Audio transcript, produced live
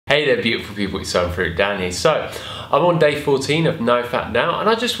Hey there beautiful people, it's Fruit Dan here. So, I'm on day 14 of NOFAP now, and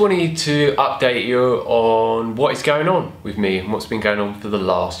I just wanted to update you on what is going on with me and what's been going on for the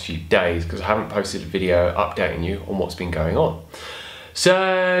last few days, because I haven't posted a video updating you on what's been going on.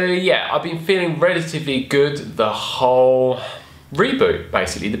 So yeah, I've been feeling relatively good the whole reboot,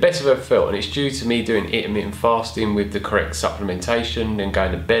 basically, the best I've ever felt, and it's due to me doing intermittent fasting with the correct supplementation and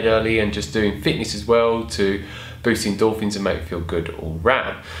going to bed early and just doing fitness as well to boost endorphins and make me feel good all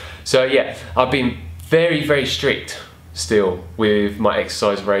round. So yeah, I've been very strict still with my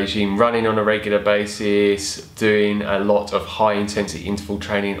exercise regime, running on a regular basis, doing a lot of high intensity interval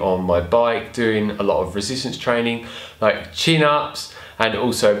training on my bike, doing a lot of resistance training like chin-ups and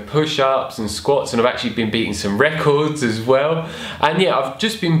also push-ups and squats, and I've actually been beating some records as well. And yeah, I've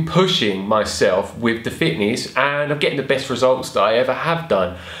just been pushing myself with the fitness, and I'm getting the best results that I ever have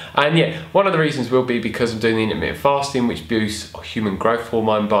done. And yeah, one of the reasons will be because I'm doing the intermittent fasting, which boosts human growth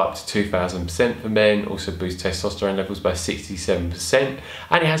hormone by up to 2000% for men, also boosts testosterone levels by 67%,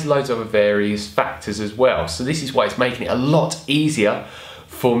 and it has loads of other various factors as well. So this is why it's making it a lot easier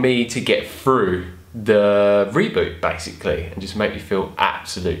for me to get through the reboot, basically, and just make me feel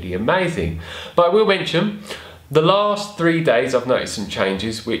absolutely amazing. But I will mention, the last 3 days I've noticed some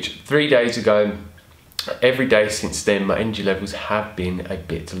changes, which 3 days ago, every day since then, my energy levels have been a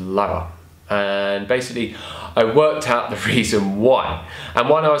bit lower. And basically, I worked out the reason why. And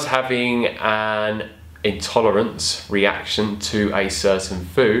one, I was having an intolerance reaction to a certain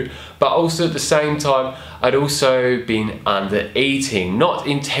food, but also at the same time, I'd also been under eating, not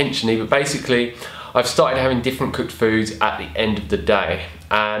intentionally, but basically, I've started having different cooked foods at the end of the day.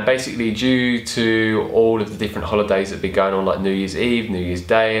 And basically, due to all of the different holidays that have been going on, like New Year's Eve, New Year's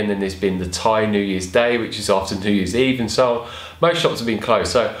Day, and then there's been the Thai New Year's Day, which is after New Year's Eve, and so on, most shops have been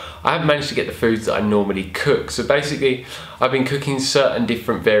closed. So I haven't managed to get the foods that I normally cook. So basically, I've been cooking certain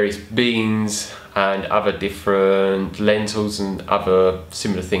different various beans and other different lentils and other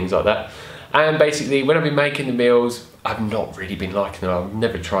similar things like that. And basically, when I've been making the meals, I've not really been liking them. I've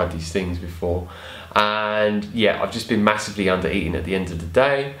never tried these things before. And yeah, I've just been massively under eating at the end of the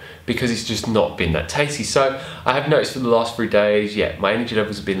day because it's just not been that tasty. So I have noticed for the last 3 days, yeah, my energy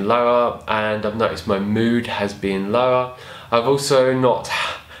levels have been lower, and I've noticed my mood has been lower. I've also not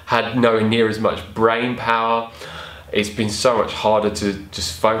had nowhere near as much brain power. It's been so much harder to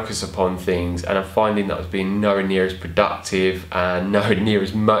just focus upon things, and I'm finding that I've been nowhere near as productive and nowhere near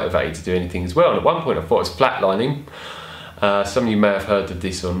as motivated to do anything as well. And at one point I thought it was flatlining. Some of you may have heard of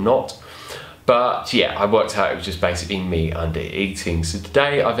this or not. But yeah, I worked out it was just basically me under eating. So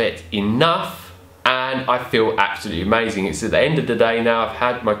today I've ate enough and I feel absolutely amazing. It's at the end of the day now, I've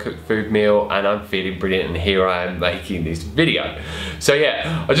had my cooked food meal and I'm feeling brilliant, and here I am making this video. So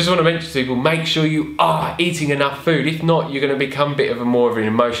yeah, I just want to mention to people, make sure you are eating enough food. If not, you're going to become a bit of a more of an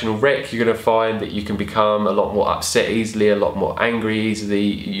emotional wreck. You're going to find that you can become a lot more upset easily, a lot more angry easily.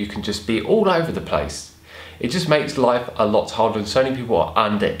 You can just be all over the place. It just makes life a lot harder, and so many people are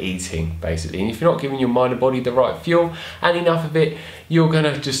under eating, basically. And if you're not giving your mind and body the right fuel and enough of it, you're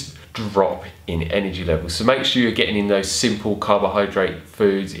gonna just drop in energy levels. So make sure you're getting in those simple carbohydrate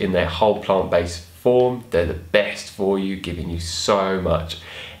foods in their whole plant-based form. They're the best for you, giving you so much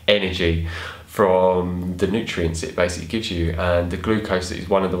energy from the nutrients it basically gives you, and the glucose that is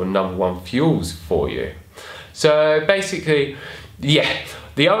one of the #1 fuels for you. So basically, yeah,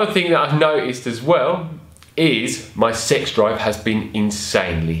 the other thing that I've noticed as well is my sex drive has been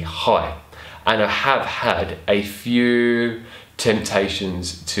insanely high, and I have had a few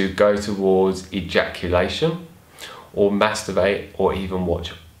temptations to go towards ejaculation or masturbate or even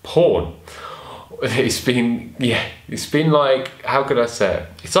watch porn. It's been, yeah, it's been like, how could I say it?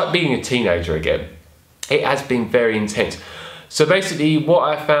 It's like being a teenager again. It has been very intense. So basically what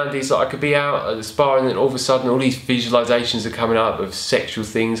I found is that I could be out at the spa, and then all of a sudden all these visualizations are coming up of sexual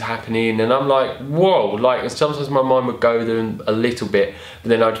things happening, and I'm like, whoa, like, and sometimes my mind would go there a little bit, but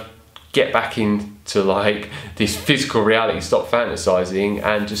then I'd get back into like this physical reality, stop fantasizing,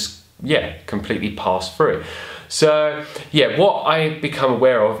 and just, yeah, completely pass through it. So yeah, what I become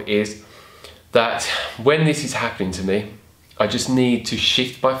aware of is that when this is happening to me, I just need to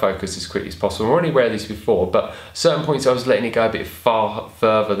shift my focus as quickly as possible. I'm already aware of this before, but at certain points I was letting it go a bit far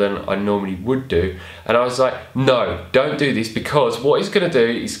further than I normally would do. And I was like, no, don't do this, because what it's gonna do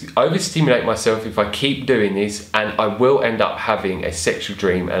is overstimulate myself if I keep doing this, and I will end up having a sexual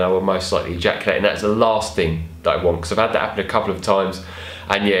dream and I will most likely ejaculate. And that's the last thing that I want, because I've had that happen a couple of times.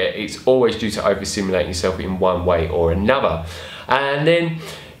 And yeah, it's always due to overstimulating yourself in one way or another. And then,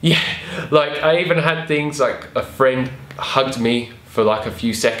 yeah, like I even had things like a friend hugged me for like a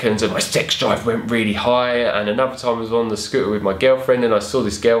few seconds and my sex drive went really high. And another time I was on the scooter with my girlfriend and I saw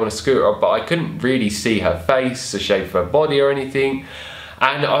this girl on a scooter, but I couldn't really see her face, the shape of her body or anything.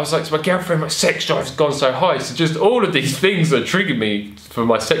 And I was like to my girlfriend, my sex drive's gone so high. So just all of these things that triggered me for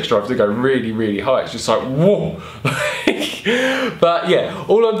my sex drive to go really, really high. It's just like, whoa. But yeah,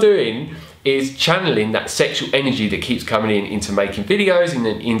 all I'm doing is channeling that sexual energy that keeps coming in into making videos and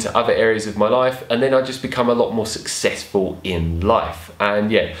then into other areas of my life, and then I just become a lot more successful in life.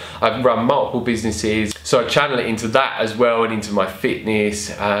 And yeah, I've run multiple businesses, so I channel it into that as well and into my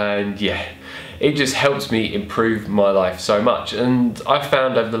fitness, and yeah, it just helps me improve my life so much. And I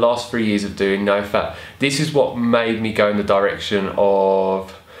found over the last 3 years of doing NoFap, this is what made me go in the direction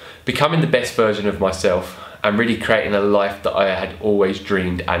of becoming the best version of myself and really creating a life that I had always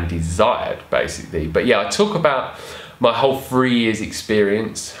dreamed and desired, basically. But yeah, I talk about my whole 3 years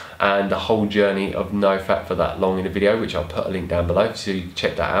experience and the whole journey of NoFap for that long in a video, which I'll put a link down below, so you can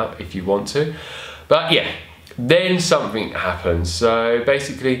check that out if you want to. But yeah, then something happened. So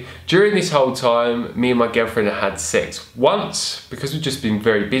basically, during this whole time, me and my girlfriend had sex once, because we've just been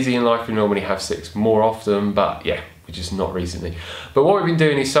very busy in life. We normally have sex more often, but yeah, we're just not recently. But what we've been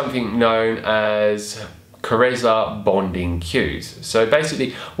doing is something known as carezza bonding cues. So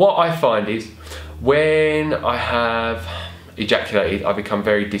basically what I find is when I have ejaculated, I become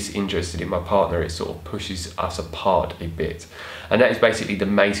very disinterested in my partner. It sort of pushes us apart a bit, and that is basically the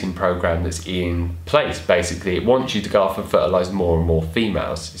mating program that's in place. Basically it wants you to go off and fertilize more and more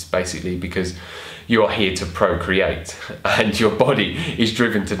females. It's basically because you are here to procreate and your body is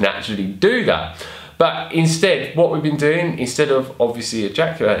driven to naturally do that. But instead, what we've been doing, instead of obviously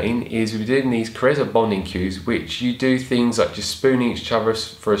ejaculating, is we've been doing these carezza bonding cues, which you do things like just spooning each other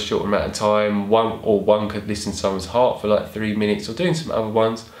for a short amount of time. One could listen to someone's heart for like 3 minutes, or doing some other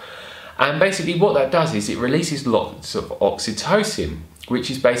ones. And basically what that does is it releases lots of oxytocin, which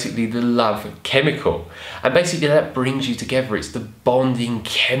is basically the love chemical. And basically that brings you together. It's the bonding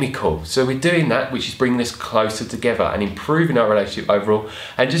chemical. So we're doing that, which is bringing us closer together and improving our relationship overall,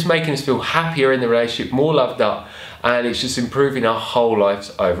 and just making us feel happier in the relationship, more loved up. And it's just improving our whole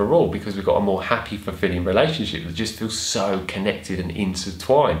lives overall, because we've got a more happy, fulfilling relationship that just feels so connected and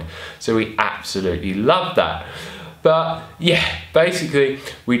intertwined. So we absolutely love that. But yeah, basically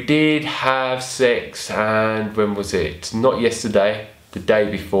we did have sex, and when was it? Not yesterday, the day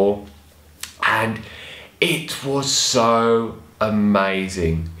before, and it was so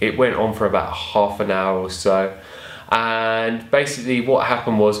amazing. It went on for about half an hour or so, and basically what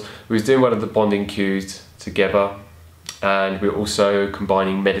happened was we was doing one of the bonding cues together, and we were also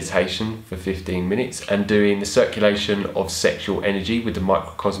combining meditation for 15 minutes and doing the circulation of sexual energy with the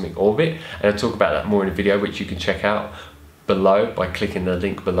microcosmic orbit. And I'll talk about that more in a video, which you can check out below by clicking the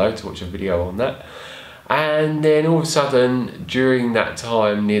link below to watch a video on that. And then all of a sudden, during that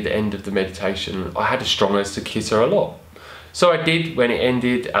time, near the end of the meditation, I had a strong urge to kiss her a lot. So I did when it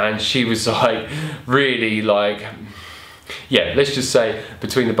ended, and she was like, really like, yeah, let's just say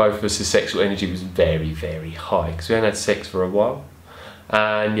between the both of us, the sexual energy was very, very high, because we hadn't had sex for a while.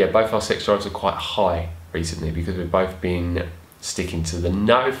 And yeah, both our sex drives are quite high recently, because we've both been sticking to the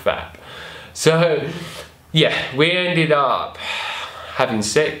NoFap. So yeah, we ended up having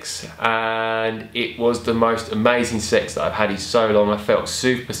sex, and it was the most amazing sex that I've had in so long. I felt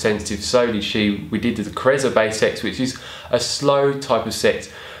super sensitive, so did she. We did the carezza based sex, which is a slow type of sex,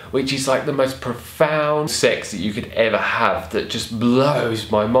 which is like the most profound sex that you could ever have, that just blows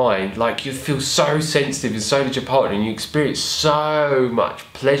my mind. Like, you feel so sensitive, and so did your partner, and you experience so much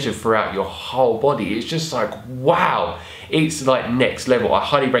pleasure throughout your whole body. It's just like, wow, it's like next level. I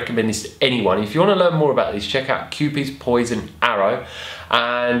highly recommend this to anyone. If you want to learn more about this, check out Cupid's Poison Arrow.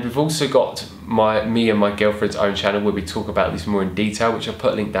 And we've also got me and my girlfriend's own channel where we talk about this more in detail, which I'll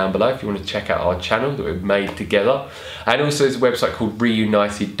put a link down below if you want to check out our channel that we've made together. And also there's a website called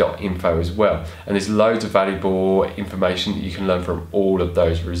reunited.info as well. And there's loads of valuable information that you can learn from all of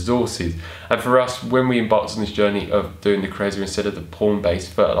those resources. And for us, when we embarked on this journey of doing the carezza instead of the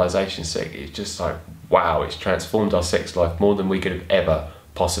porn-based fertilization sex, it's just like, wow, it's transformed our sex life more than we could have ever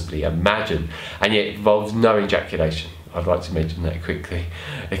possibly imagined. And yet it involves no ejaculation. I'd like to mention that quickly,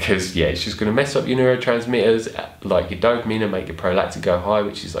 because yeah, it's just going to mess up your neurotransmitters like your dopamine and make your prolactin go high,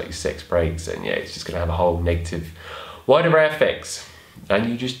 which is like your sex breaks, and yeah, it's just going to have a whole negative wide array of effects, and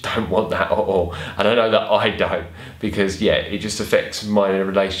you just don't want that at all. And I know that I don't, because yeah, it just affects my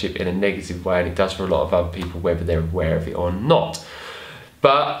relationship in a negative way, and it does for a lot of other people, whether they're aware of it or not.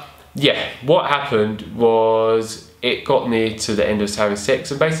 But yeah, what happened was it got near to the end of us having sex,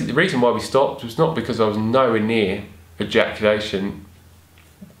 and basically the reason why we stopped was not because I was nowhere near ejaculation.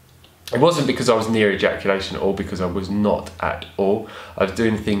 It wasn't because I was near ejaculation or because I was not at all. I was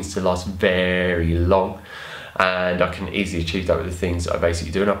doing things to last very long, and I can easily achieve that with the things that I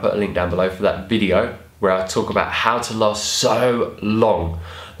basically do. And I'll put a link down below for that video where I talk about how to last so long,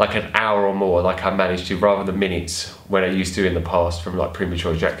 like an hour or more, like I managed to, rather than minutes when I used to in the past from like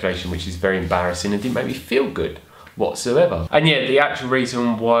premature ejaculation, which is very embarrassing and didn't make me feel good whatsoever. And yeah, the actual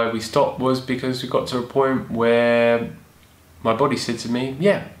reason why we stopped was because we got to a point where my body said to me,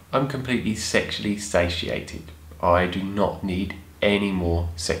 yeah, I'm completely sexually satiated. I do not need any more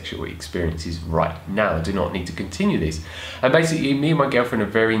sexual experiences right now. I do not need to continue this. And basically, me and my girlfriend are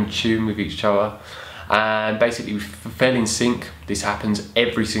very in tune with each other. And basically, we fell in sync. This happens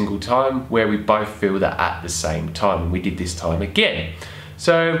every single time where we both feel that at the same time. And we did this time again.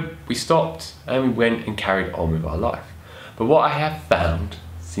 So we stopped and we went and carried on with our life. But what I have found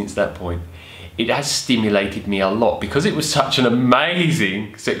since that point, it has stimulated me a lot because it was such an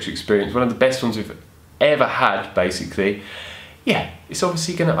amazing sexual experience, one of the best ones we've ever had, basically. Yeah, it's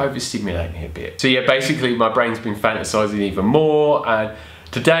obviously going to overstimulate me a bit. So yeah, basically my brain's been fantasizing even more, and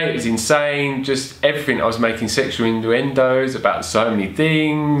today it was insane. Just everything, I was making sexual innuendos about so many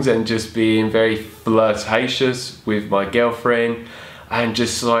things and just being very flirtatious with my girlfriend, and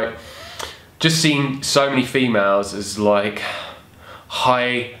just seeing so many females as like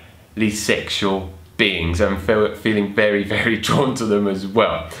highly sexual beings and feeling very, very drawn to them as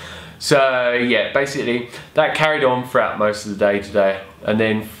well. So yeah, basically that carried on throughout most of the day today, and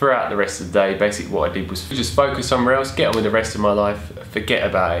then throughout the rest of the day, basically what I did was just focus somewhere else, get on with the rest of my life, forget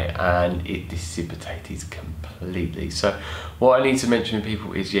about it, and it dissipated completely. So what I need to mention to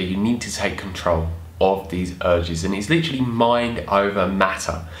people is, yeah, you need to take control of these urges, and it's literally mind over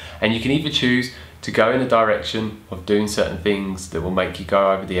matter. And you can either choose to go in a direction of doing certain things that will make you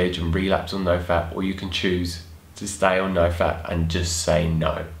go over the edge and relapse on NoFap, or you can choose to stay on NoFap and just say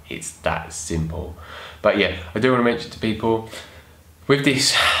no. It's that simple. But yeah, I do want to mention to people, with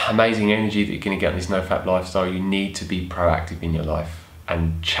this amazing energy that you're going to get on this NoFap lifestyle, you need to be proactive in your life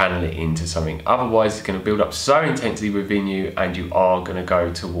and channel it into something. Otherwise, it's going to build up so intensely within you and you are going to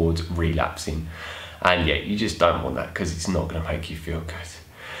go towards relapsing. And yeah, you just don't want that because it's not going to make you feel good.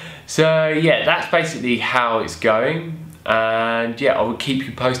 So yeah, that's basically how it's going. And yeah, I will keep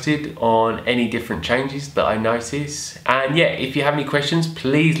you posted on any different changes that I notice. And yeah, if you have any questions,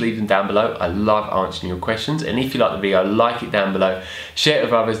 please leave them down below. I love answering your questions. And if you like the video, like it down below. Share it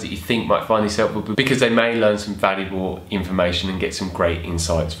with others that you think might find this helpful, because they may learn some valuable information and get some great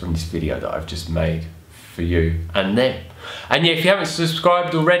insights from this video that I've just made for you and them. And yeah, if you haven't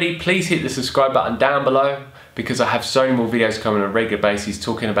subscribed already, please hit the subscribe button down below, because I have so many more videos coming on a regular basis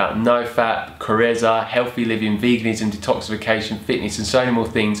talking about NoFap, Careza, healthy living, veganism, detoxification, fitness, and so many more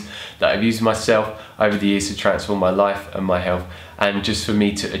things that I've used myself over the years to transform my life and my health, and just for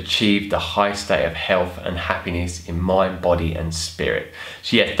me to achieve the high state of health and happiness in mind, body, and spirit.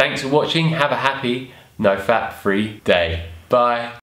 So yeah, thanks for watching. Have a happy NoFap free day. Bye.